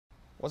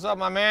What's up,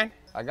 my man?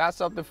 I got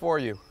something for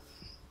you.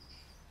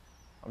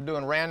 I'm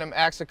doing random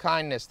acts of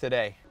kindness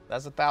today.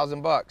 That's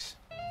 $1,000 bucks.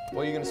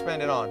 What are you gonna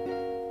spend it on?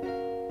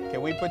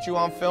 Can we put you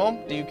on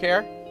film? Do you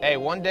care? Hey,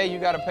 one day you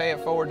gotta pay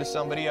it forward to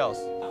somebody else.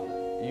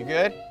 You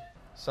good?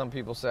 Some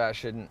people say I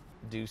shouldn't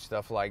do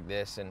stuff like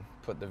this and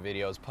put the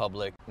videos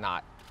public,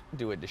 not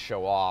do it to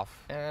show off.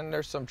 And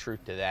there's some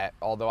truth to that.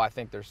 Although I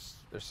think there's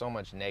so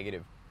much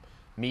negative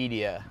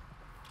media,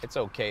 it's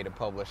okay to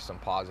publish some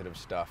positive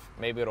stuff.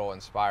 Maybe it'll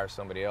inspire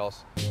somebody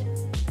else.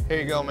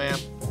 Here you go, ma'am.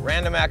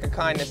 Random act of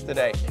kindness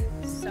today.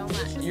 So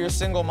much. You're a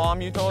single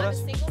mom, you told us?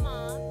 I'm a single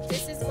mom.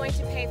 This is going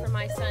to pay for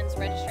my son's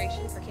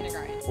registration for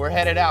kindergarten. We're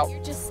headed out.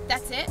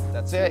 That's it?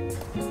 That's it.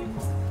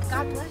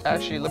 God bless you.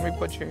 Actually, let me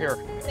put you here.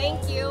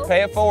 Thank you.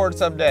 Pay it forward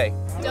someday.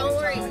 Don't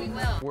worry, we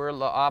will. We're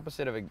the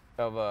opposite of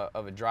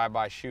a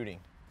drive-by shooting.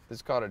 This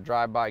is called a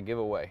drive-by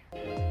giveaway.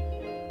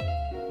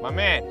 My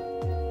man,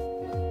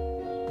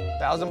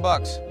 $1,000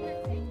 bucks.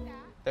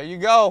 There you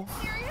go.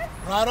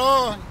 Right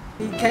on.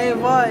 He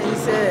came by and he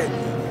said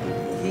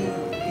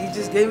he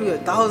just gave me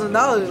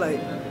 $1,000. Like,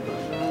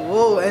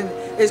 whoa! And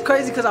it's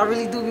crazy because I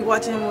really do be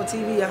watching him on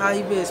TV and how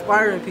he be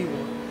inspiring people.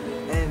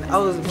 And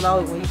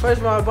when he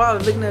first brought by, I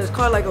was looking at his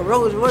car like a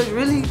Rolls Royce.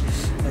 Really?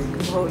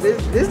 Like, whoa!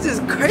 This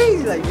is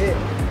crazy. Like that.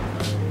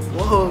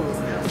 Whoa!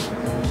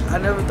 I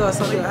never thought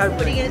something would happen.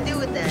 What are you gonna do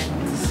with that?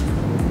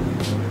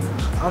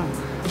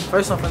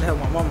 First I'm gonna help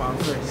my mama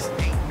out first.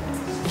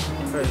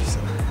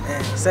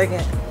 And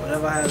second,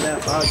 whatever I have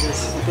left, I'll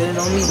just spend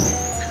it on me.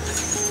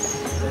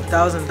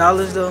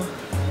 $1,000 though,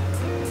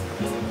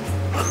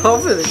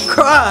 I'm finna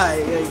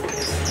cry. Like,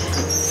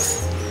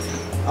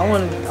 I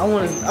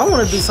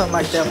wanna do something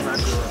like that when I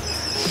grow up.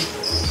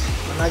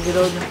 When I get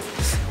older,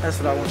 that's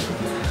what I want to do.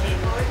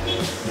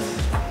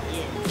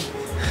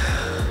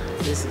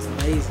 This is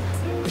amazing.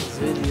 It's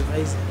really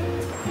amazing.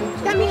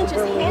 That man just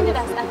handed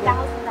us $1,000.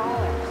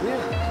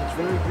 Yeah, it's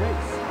very great.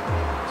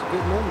 It's a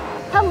good moment.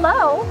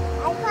 Hello.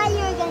 I thought you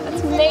were going to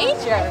That's use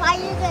major. I thought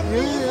you were going to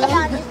use it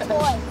on this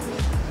toy.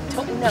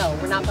 No,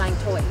 we're not buying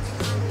toys.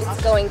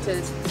 It's going to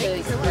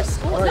your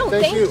school. Right, No,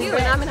 thank you. you.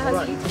 And I'm gonna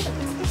hug you too.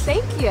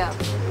 Thank you.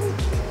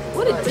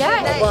 What a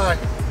day. Bye-bye.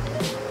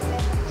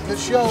 Good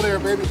show there,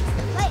 baby.